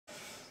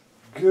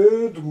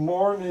Good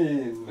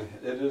morning.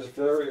 It is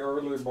very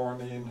early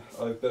morning.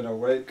 I've been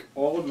awake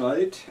all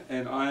night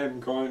and I am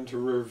going to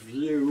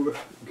review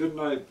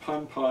Goodnight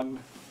Punpun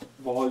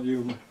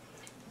Volume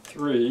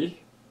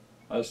 3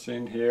 as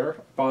seen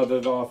here. Bought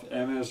it off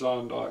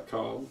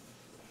Amazon.com.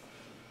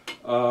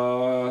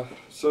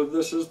 So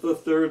this is the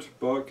third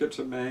book. It's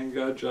a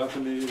manga,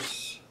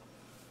 Japanese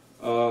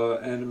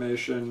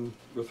animation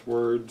with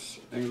words,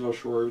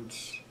 English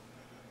words.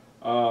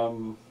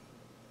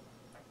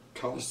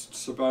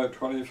 Costs about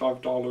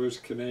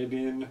 $25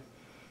 Canadian.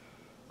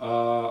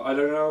 I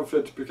don't know if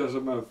it's because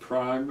I'm a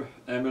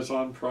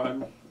Amazon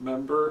Prime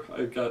member.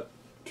 I got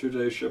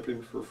 2-day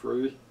shipping for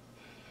free.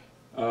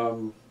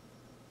 And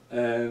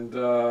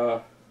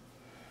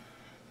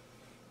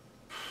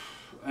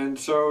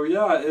so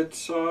yeah,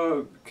 it's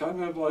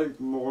kind of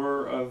like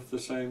more of the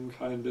same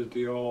kind of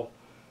deal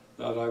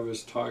that I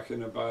was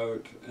talking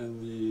about in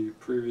the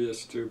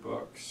previous two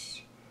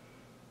books.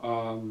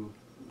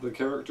 The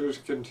characters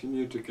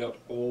continue to get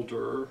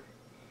older,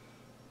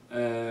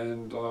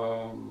 and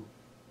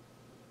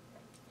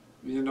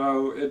you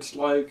know, it's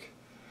like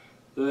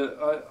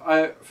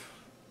I've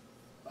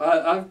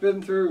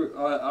been through.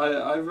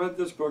 I read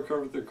this book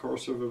over the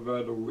course of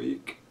about a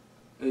week.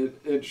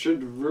 It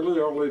should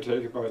really only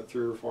take about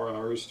 3 or 4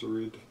 hours to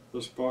read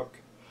this book,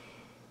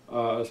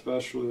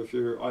 especially if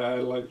you're. I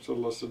like to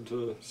listen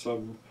to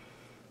some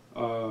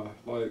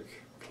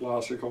like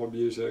classical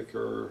music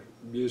or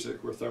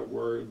music without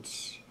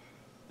words,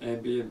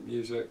 ambient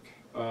music.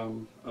 I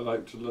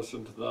like to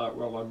listen to that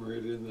while I'm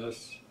reading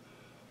this,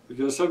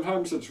 because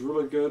sometimes it's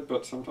really good,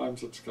 but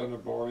sometimes it's kind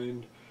of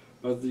boring.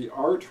 But the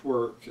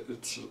artwork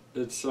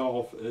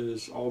itself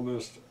is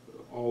almost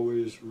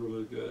always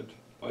really good,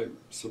 like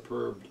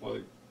superb,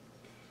 like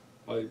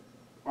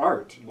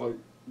art, like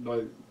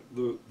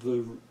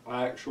the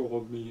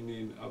actual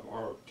meaning of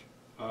art.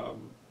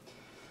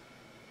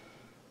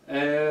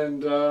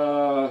 And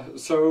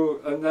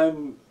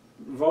then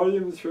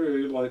volume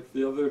 3, like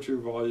the other two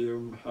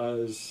volumes,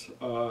 has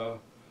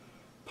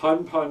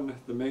Punpun,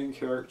 the main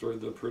character,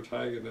 the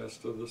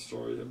protagonist of the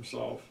story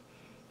himself.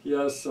 He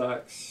has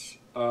sex.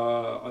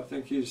 I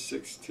think he's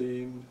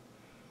 16.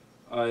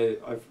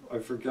 I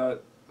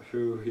forget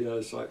who he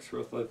has sex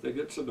with. I think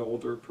it's an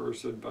older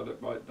person, but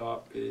it might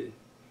not be.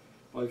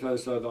 Like I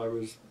said,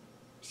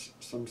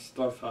 some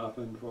stuff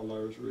happened while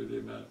I was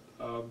reading it.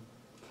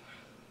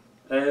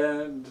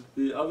 And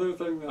the other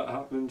thing that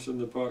happens in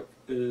the book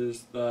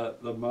is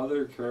that the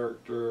mother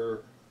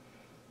character,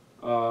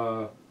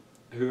 who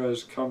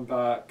has come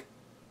back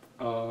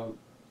to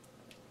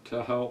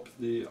help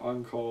the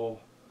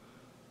uncle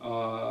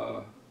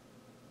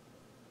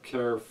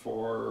care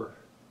for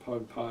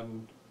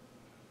Punpun,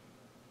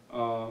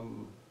 the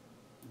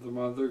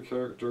mother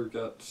character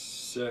gets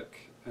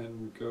sick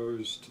and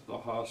goes to the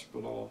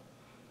hospital.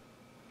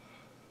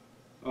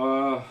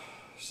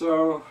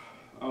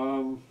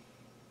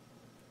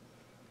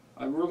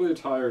 I'm really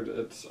tired.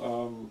 It's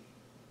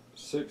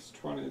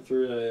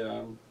 6:23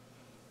 a.m.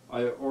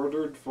 I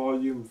ordered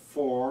volume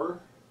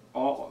 4.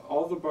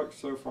 All the books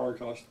so far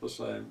cost the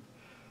same.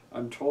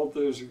 I'm told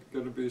there's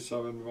going to be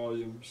 7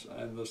 volumes,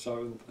 and the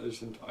 7th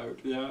isn't out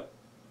yet.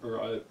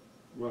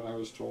 When I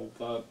was told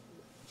that,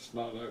 it's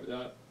not out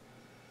yet.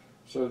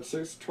 So it's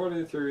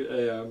 6:23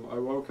 a.m. I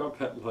woke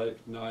up at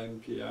like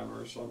 9 p.m.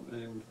 or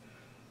something,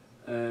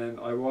 and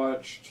I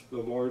watched The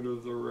Lord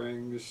of the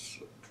Rings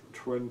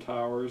Twin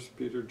Towers,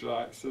 Peter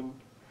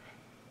Jackson,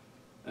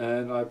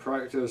 and I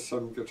practiced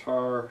some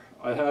guitar.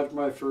 I had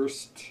my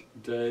first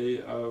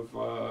day of,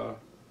 or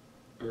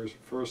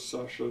first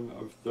session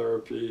of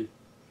therapy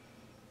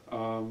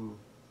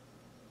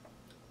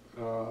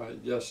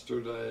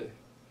yesterday,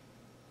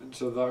 and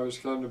so that was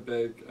kind of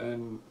big.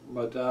 And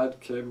my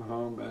dad came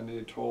home and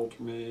he told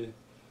me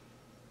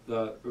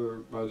that,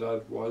 or my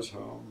dad was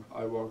home.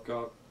 I woke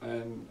up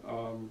and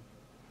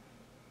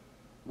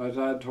my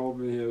dad told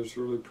me he was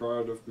really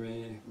proud of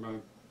me.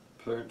 My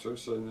parents are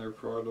saying they're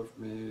proud of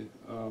me.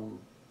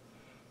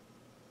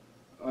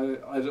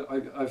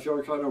 I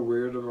feel kind of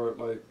weird about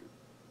like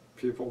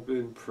people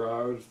being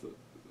proud.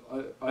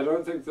 I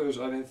don't think there's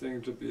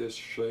anything to be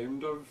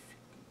ashamed of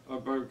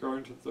about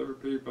going to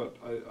therapy, but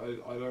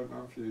I don't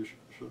know if you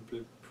should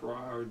be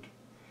proud,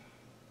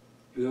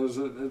 because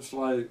it's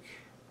like,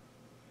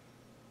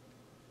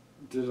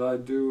 did I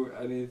do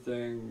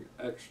anything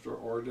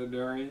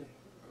extraordinary?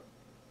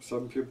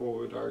 Some people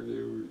would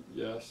argue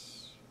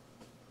yes,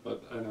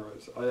 but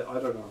anyways, I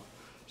don't know.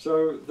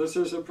 So this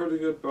is a pretty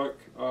good book.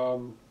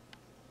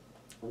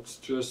 It's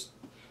just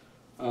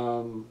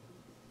it's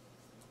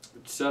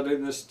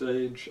setting the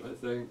stage, I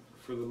think,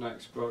 for the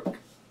next book,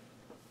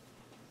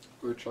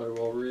 which I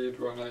will read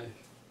when I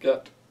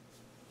get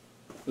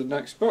the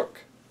next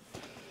book.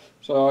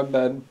 So I'm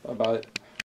Ben. Bye bye.